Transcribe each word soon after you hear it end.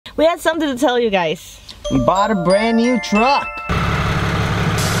We had something to tell you guys. We bought a brand new truck.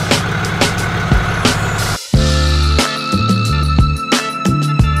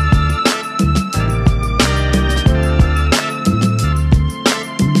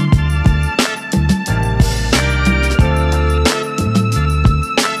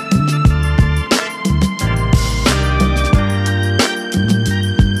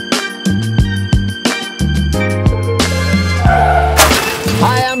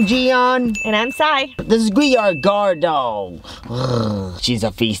 Gian. And I'm Sai. This is Giankarle. She's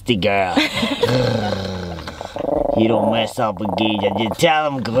a feisty girl. You don't mess up with Gia, just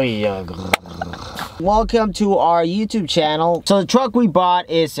tell him Giankarle. Welcome to our YouTube channel. So the truck we bought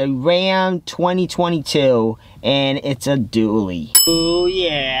is a Ram 2022 and it's a dually. Oh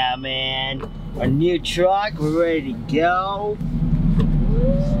yeah, man. Our new truck, we're ready to go.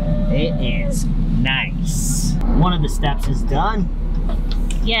 It is nice. One of the steps is done.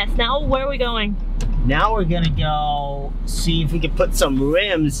 Yes, now where are we going? Now we're gonna go see if we can put some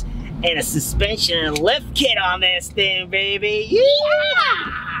rims and a suspension and a lift kit on this thing, baby.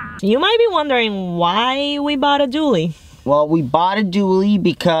 Yeah! You might be wondering why we bought a dually. Well, we bought a dually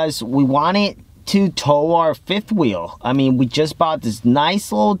because we wanted to tow our fifth wheel. I mean, we just bought this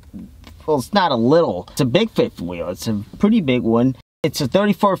nice little, well, it's not a little, it's a big fifth wheel. It's a pretty big one. It's a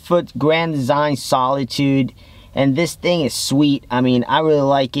 34-foot Grand Design Solitude. And this thing is sweet. I mean, I really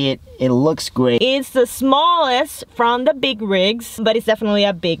like it. It looks great. It's the smallest from the big rigs, but it's definitely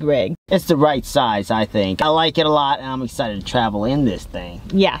a big rig. It's the right size, I think. I like it a lot, and I'm excited to travel in this thing.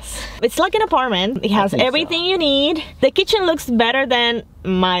 Yes. It's like an apartment. It has everything you need. The kitchen looks better than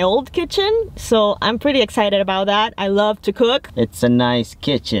my old kitchen, so I'm pretty excited about that. I love to cook. It's a nice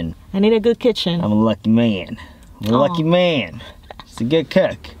kitchen. I need a good kitchen. I'm a lucky man. I'm a lucky man. She's a good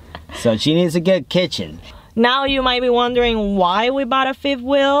cook. So she needs a good kitchen. Now you might be wondering why we bought a fifth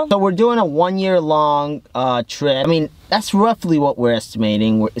wheel. So we're doing a 1 year long trip. I mean, that's roughly what we're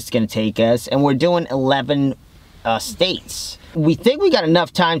estimating it's gonna take us. And we're doing 11 states. We think we got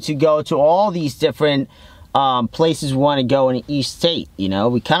enough time to go to all these different places we wanna go in each state, you know?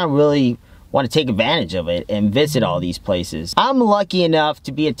 We kind of really want to take advantage of it and visit all these places. I'm lucky enough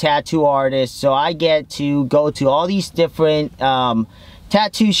to be a tattoo artist, so I get to go to all these different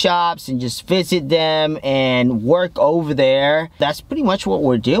tattoo shops and just visit them and work over there. That's pretty much what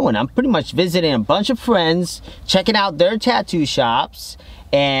we're doing. I'm pretty much visiting a bunch of friends, checking out their tattoo shops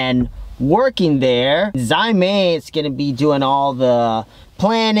and working there. Zaimina is gonna be doing all the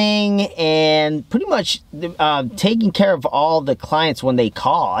planning and pretty much taking care of all the clients when they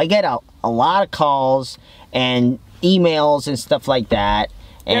call. I get a lot of calls and emails and stuff like that.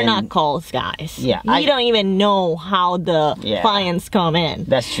 They're not calls, guys. Yeah, we don't even know how the clients come in.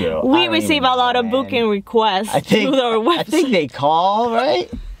 That's true. We receive a lot of booking requests through our website. I think they call, right?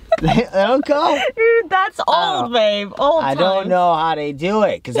 They don't call? Dude, that's old, babe. Old I don't know how they do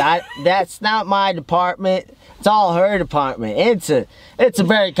it, because that's not my department. It's all her department. It's a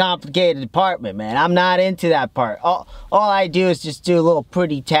very complicated department, man. I'm not into that part. All I do is just do little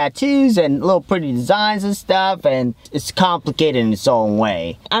pretty tattoos and little pretty designs and stuff, and it's complicated in its own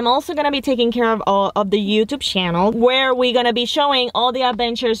way. I'm also gonna be taking care of all of the YouTube channel, where we're gonna be showing all the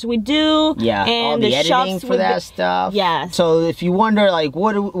adventures we do. Yeah, and all the editing for that stuff. Yeah. So if you wonder, like,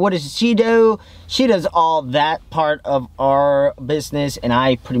 what does she do? She does all that part of our business, and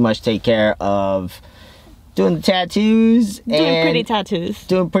I pretty much take care of doing the tattoos. Doing pretty tattoos.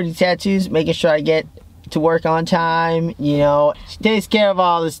 Doing pretty tattoos, making sure I get to work on time, you know. She takes care of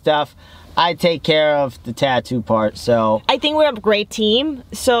all this stuff. I take care of the tattoo part, so. I think we're a great team.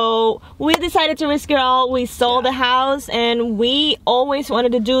 So we decided to risk it all. We sold the house and we always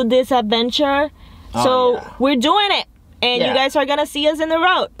wanted to do this adventure. So we're doing it. And you guys are gonna see us in the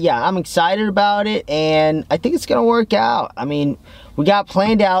road. Yeah, I'm excited about it, and I think it's gonna work out. I mean, we got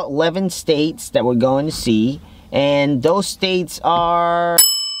planned out 11 states that we're going to see, and those states are...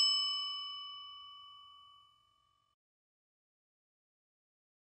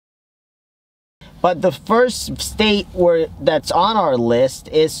 But the first state that's on our list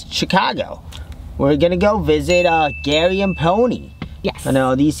is Chicago. We're gonna go visit Gary and Pony. Yes. I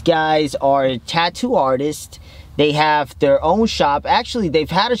know these guys are tattoo artists. They have their own shop. Actually, they've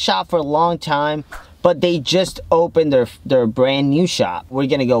had a shop for a long time, but they just opened their brand new shop. We're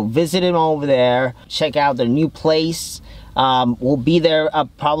gonna go visit them over there, check out their new place. We'll be there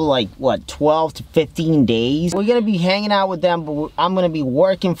probably like, what, 12 to 15 days. We're gonna be hanging out with them, but I'm gonna be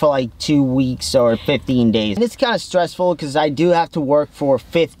working for like 2 weeks or 15 days. And it's kind of stressful because I do have to work for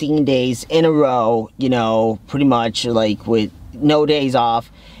 15 days in a row, you know, pretty much, like with no days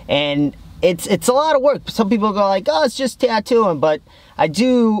off. And it's a lot of work. Some people go like, oh, it's just tattooing, but I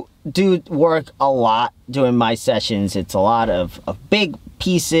do work a lot during my sessions. It's a lot of big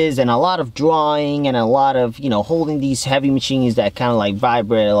pieces and a lot of drawing and a lot of, you know, holding these heavy machines that kind of like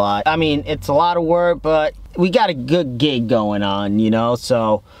vibrate a lot. I mean, it's a lot of work, but we got a good gig going on, you know,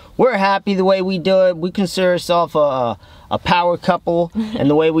 so we're happy the way we do it. We consider ourselves a power couple, and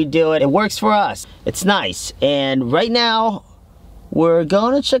the way we do it, it works for us. It's nice. And right now, we're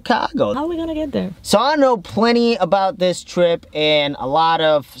going to Chicago. How are we gonna get there? So I know plenty about this trip and a lot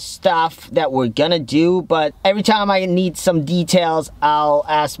of stuff that we're gonna do, but every time I need some details, I'll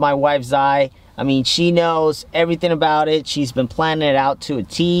ask my wife Zai. I mean, she knows everything about it. She's been planning it out to a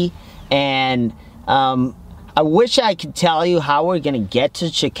T, and I wish I could tell you how we're gonna get to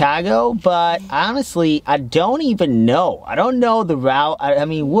Chicago, but honestly, I don't even know. I don't know the route. I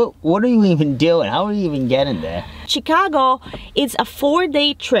mean, what are you even doing? How are you even getting there? Chicago is a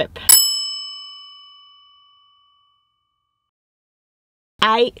 4-day trip.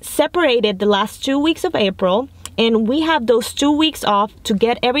 I separated the last 2 weeks of April, and we have those 2 weeks off to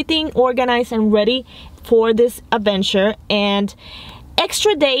get everything organized and ready for this adventure, and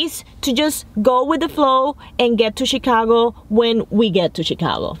extra days to just go with the flow and get to Chicago when we get to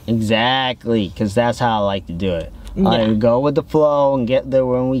Chicago. Exactly, because that's how I like to do it. Yeah. I go with the flow and get there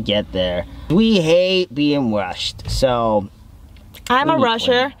when we get there. We hate being rushed, so I'm a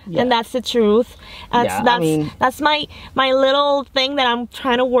rusher, yeah. and that's the truth. That's my little thing that I'm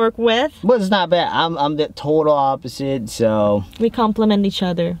trying to work with. But it's not bad. I'm the total opposite, so we complement each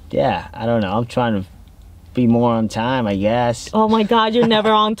other. Yeah, I don't know. I'm trying to be more on time, I guess. Oh my god, you're never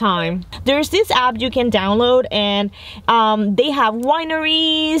on time. There's this app you can download, and they have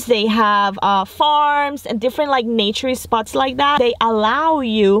wineries, they have farms and different like nature spots like that. They allow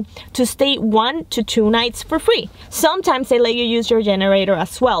you to stay 1 to 2 nights for free. Sometimes they let you use your generator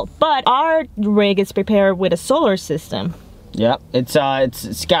as well, but our rig is prepared with a solar system. Yep, it's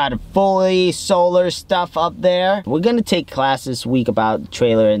got a fully solar stuff up there. We're gonna take class this week about the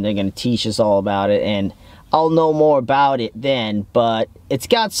trailer, and they're gonna teach us all about it, and I'll know more about it then, but it's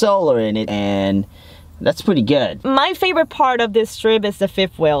got solar in it, and that's pretty good. My favorite part of this trip is the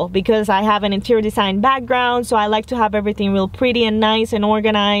fifth wheel, because I have an interior design background, so I like to have everything real pretty and nice and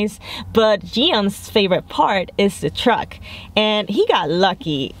organized. But Gian's favorite part is the truck, and he got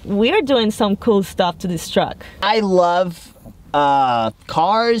lucky. We're doing some cool stuff to this truck. I love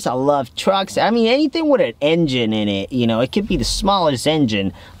cars, I love trucks. I mean, anything with an engine in it, you know, it could be the smallest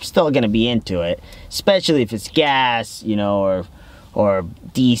engine, I'm still gonna be into it, especially if it's gas, you know, or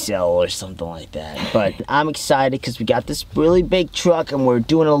diesel or something like that. But I'm excited because we got this really big truck and we're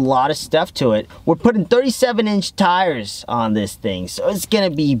doing a lot of stuff to it. We're putting 37-inch tires on this thing, so it's gonna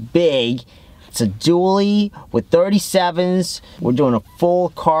be big. It's a dually with 37s. We're doing a full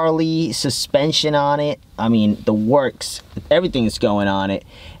Carly suspension on it. I mean, the works. Everything is going on it.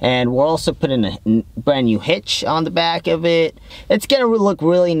 And we're also putting a brand new hitch on the back of it. It's gonna look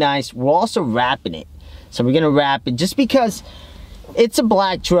really nice. We're also wrapping it. So we're gonna wrap it just because it's a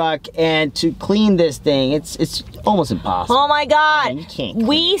black truck, and to clean this thing, it's almost impossible. Oh my god, man, you can't clean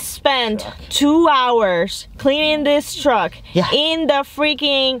we spent 2 hours cleaning this truck in the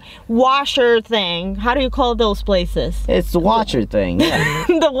freaking washer thing. How do you call those places? It's the washer thing, yeah.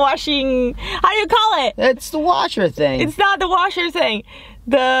 The washing, how do you call it? It's the washer thing. It's not the washer thing.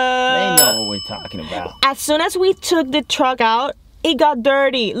 They know what we're talking about. As soon as we took the truck out, it got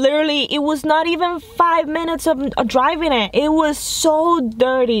dirty. Literally, it was not even 5 minutes of driving it. It was so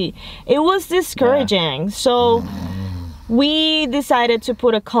dirty. It was discouraging. Yeah. So we decided to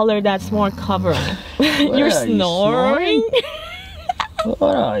put a color that's more covering. You're snoring?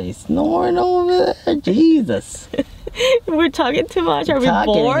 What are you snoring over there? Jesus. We're talking too much. Are we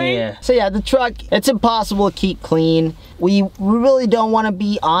boring? Here. So yeah, the truck, it's impossible to keep clean. We really don't want to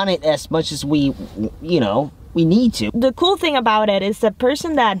be on it as much as we, you know, we need to. The cool thing about it is the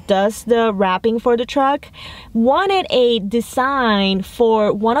person that does the wrapping for the truck wanted a design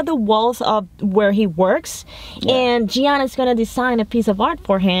for one of the walls of where he works, and Gian is gonna design a piece of art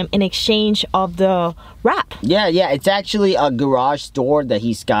for him in exchange of the wrap. Yeah, it's actually a garage door that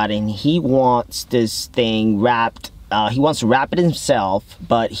he's got, and he wants this thing wrapped. He wants to wrap it himself,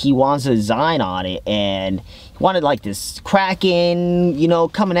 but he wants a design on it, and he wanted like this cracking, you know,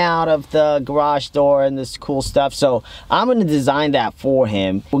 coming out of the garage door and this cool stuff. So I'm gonna design that for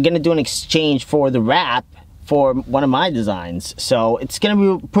him. We're gonna do an exchange for the wrap for one of my designs. So it's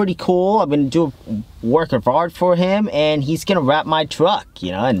gonna be pretty cool. I'm gonna do a work of art for him, and he's gonna wrap my truck,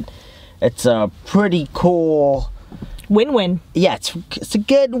 you know, and it's a pretty cool win-win. Yeah, it's a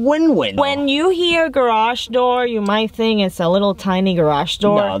good win-win. When you hear garage door, you might think it's a little tiny garage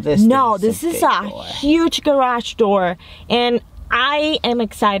door. No, this is a huge garage door. And I am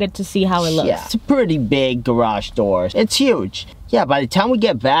excited to see how it looks. Yeah, it's a pretty big garage door. It's huge. Yeah, by the time we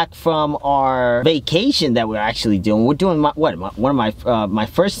get back from our vacation that we're actually doing, we're doing my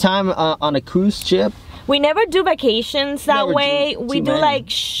first time on a cruise ship. We never do vacations that way. We do like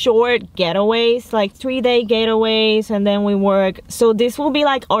short getaways, like 3-day getaways, and then we work. So this will be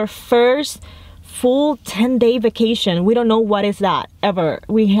like our first full 10-day vacation. We don't know what is that ever.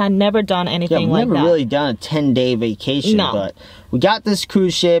 We had never done anything like that. We've never really done a 10-day vacation, but we got this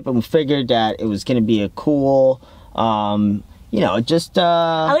cruise ship and we figured that it was going to be a cool, you know, just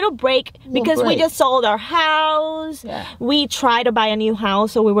a little break because we just sold our house. Yeah. We tried to buy a new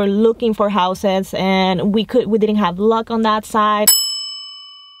house, so we were looking for houses and we didn't have luck on that side.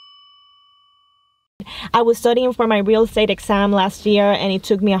 I was studying for my real estate exam last year and it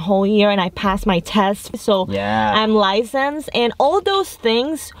took me a whole year and I passed my test. So I'm licensed, and all those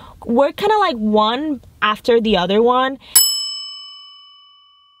things were kind of like one after the other one.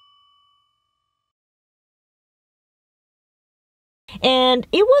 And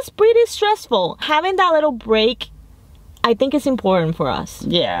it was pretty stressful. Having that little break, I think it's important for us.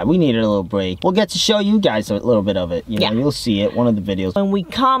 Yeah, we needed a little break. We'll get to show you guys a little bit of it. You know, you'll see it, one of the videos. When we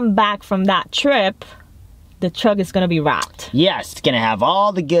come back from that trip, the truck is gonna be wrapped. Yes, it's gonna have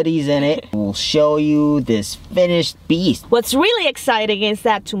all the goodies in it. We'll show you this finished beast. What's really exciting is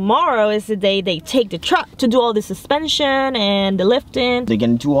that tomorrow is the day they take the truck to do all the suspension and the lifting. They're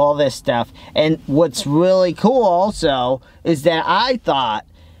gonna do all this stuff. And what's really cool also is that I thought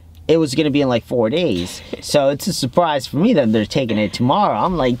it was gonna be in like 4 days. So it's a surprise for me that they're taking it tomorrow.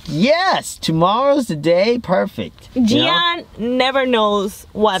 I'm like, yes, tomorrow's the day, perfect. Gian never knows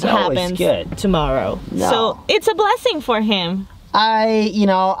what happens tomorrow. No. So it's a blessing for him. You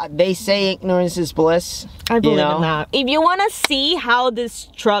know, they say ignorance is bliss. I believe in that. If you wanna see how this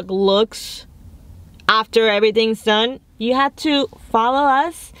truck looks after everything's done, you have to follow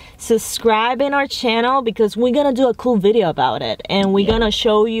us, subscribe in our channel, because we're gonna do a cool video about it and we're gonna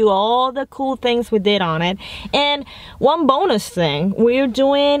show you all the cool things we did on it. And one bonus thing, we're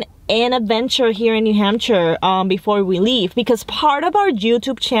doing an adventure here in New Hampshire before we leave, because part of our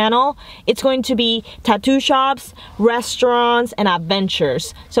YouTube channel, it's going to be tattoo shops, restaurants, and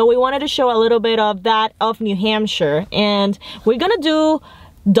adventures. So we wanted to show a little bit of that of New Hampshire, and we're gonna do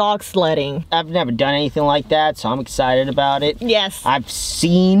dog sledding. I've never done anything like that, so I'm excited about it. Yes. I've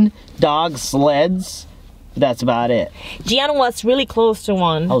seen dog sleds. That's about it. Gian was really close to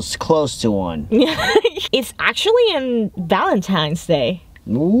one. I was close to one. It's actually in Valentine's Day.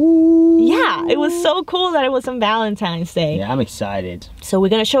 Ooh. Yeah, it was so cool that it was on Valentine's Day. Yeah, I'm excited. So we're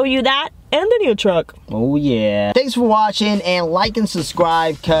gonna show you that and the new truck. Oh yeah. Thanks for watching, and like and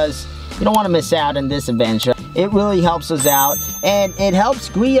subscribe because you don't want to miss out on this adventure. It really helps us out, and it helps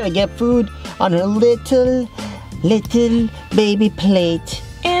Guia get food on her little baby plate.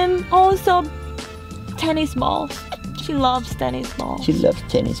 And also tennis balls. She loves tennis balls. She loves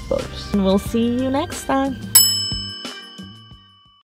tennis balls. And we'll see you next time.